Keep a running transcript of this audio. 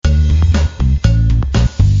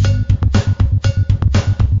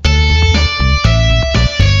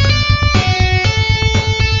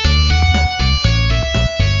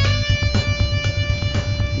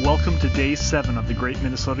Great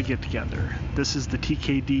Minnesota Get Together. This is the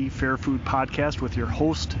TKD Fair Food Podcast with your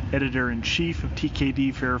host, Editor-in-Chief of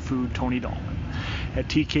TKD Fair Food, Tony Dahlman. At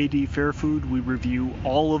TKD Fair Food, we review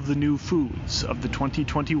all of the new foods of the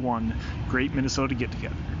 2021 Great Minnesota Get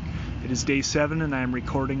Together. It is day 7 and I am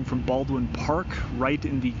recording from Baldwin Park, right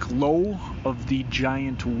in the glow of the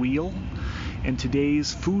giant wheel. And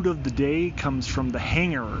today's food of the day comes from the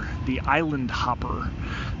Hanger, the Island Hopper.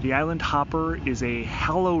 The Island Hopper is a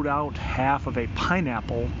hollowed out half of a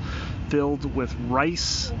pineapple filled with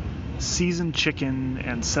rice, seasoned chicken,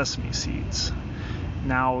 and sesame seeds.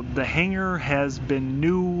 Now, the Hanger has been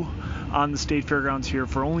new on the state fairgrounds here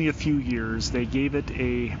for only a few years. They gave it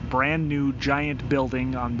a brand new giant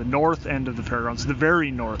building on the north end of the fairgrounds, the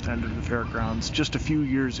very north end of the fairgrounds, just a few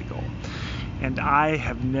years ago. And I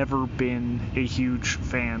have never been a huge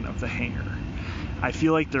fan of the Hanger. I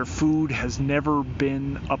feel like their food has never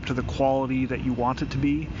been up to the quality that you want it to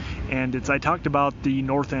be. And I talked about the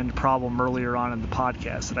North End problem earlier on in the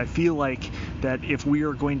podcast, that I feel like that if we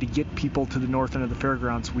are going to get people to the north end of the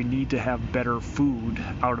fairgrounds, we need to have better food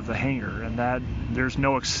out of the Hanger. And that there's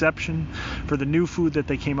no exception for the new food that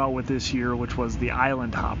they came out with this year, which was the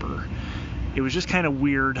Island Hopper. It was just kind of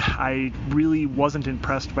weird. I really wasn't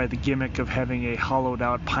impressed by the gimmick of having a hollowed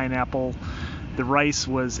out pineapple. The rice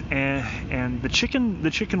was and the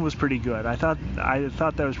chicken was pretty good. I thought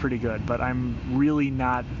that was pretty good, but I'm really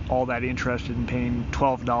not all that interested in paying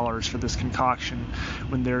 $12 for this concoction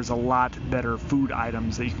when there's a lot better food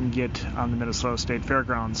items that you can get on the Minnesota State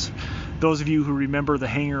Fairgrounds. Those of you who remember, the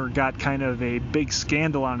Hanger got kind of a big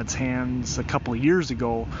scandal on its hands a couple of years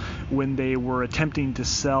ago when they were attempting to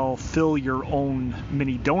sell fill your own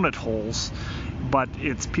mini donut holes. But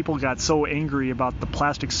people got so angry about the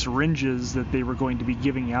plastic syringes that they were going to be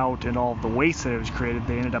giving out and all of the waste that it was created,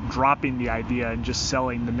 they ended up dropping the idea and just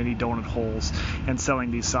selling the mini donut holes and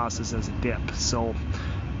selling these sauces as a dip. So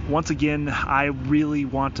once again, I really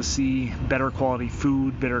want to see better quality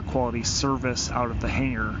food, better quality service out of the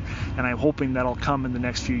Hanger, and I'm hoping that'll come in the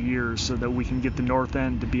next few years so that we can get the North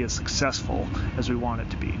End to be as successful as we want it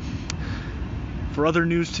to be. For other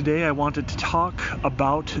news today, I wanted to talk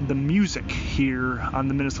about the music here on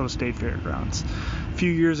the Minnesota State Fairgrounds. A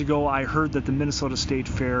few years ago, I heard that the Minnesota State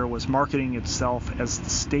Fair was marketing itself as the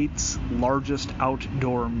state's largest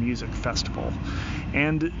outdoor music festival.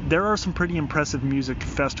 And there are some pretty impressive music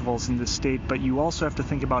festivals in this state, but you also have to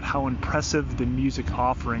think about how impressive the music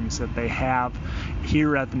offerings that they have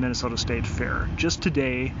here at the Minnesota State Fair. Just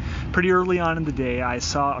today, pretty early on in the day, I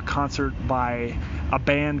saw a concert by a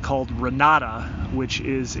band called Renata, which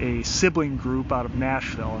is a sibling group out of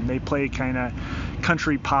Nashville, and they play kind of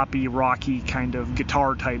country poppy, rocky kind of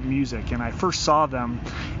guitar type music. And I first saw them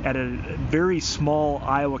at a very small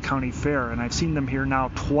Iowa County fair, and I've seen them here now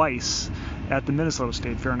twice at the Minnesota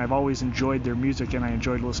State Fair, and I've always enjoyed their music, and I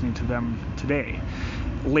enjoyed listening to them today.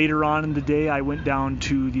 Later on in the day, I went down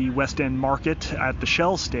to the West End Market at the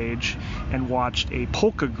Shell stage and watched a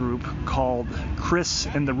polka group called Chris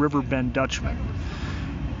and the Riverbend Dutchman.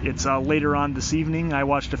 It's later on this evening. I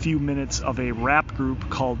watched a few minutes of a rap group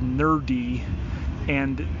called Nerdy,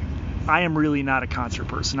 and I am really not a concert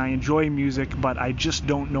person. I enjoy music, but I just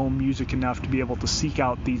don't know music enough to be able to seek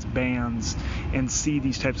out these bands and see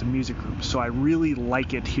these types of music groups. So I really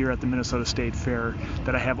like it here at the Minnesota State Fair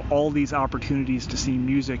that I have all these opportunities to see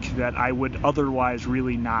music that I would otherwise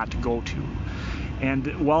really not go to.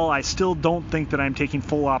 And while I still don't think that I'm taking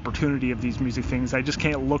full opportunity of these music things, I just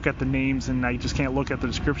can't look at the names and I just can't look at the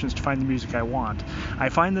descriptions to find the music I want. I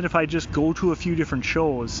find that if I just go to a few different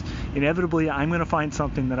shows, inevitably I'm going to find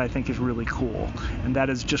something that I think is really cool. And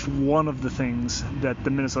that is just one of the things that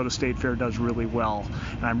the Minnesota State Fair does really well.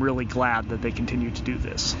 And I'm really glad that they continue to do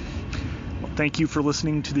this. Well, thank you for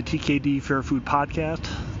listening to the TKD Fair Food Podcast.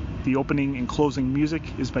 The opening and closing music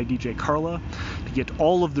is by DJ Carla. To get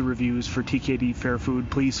all of the reviews for TKD Fair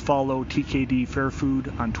Food, please follow TKD Fair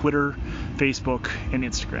Food on Twitter, Facebook, and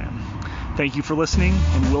Instagram. Thank you for listening,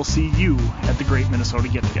 and we'll see you at the Great Minnesota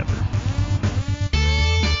Get Together.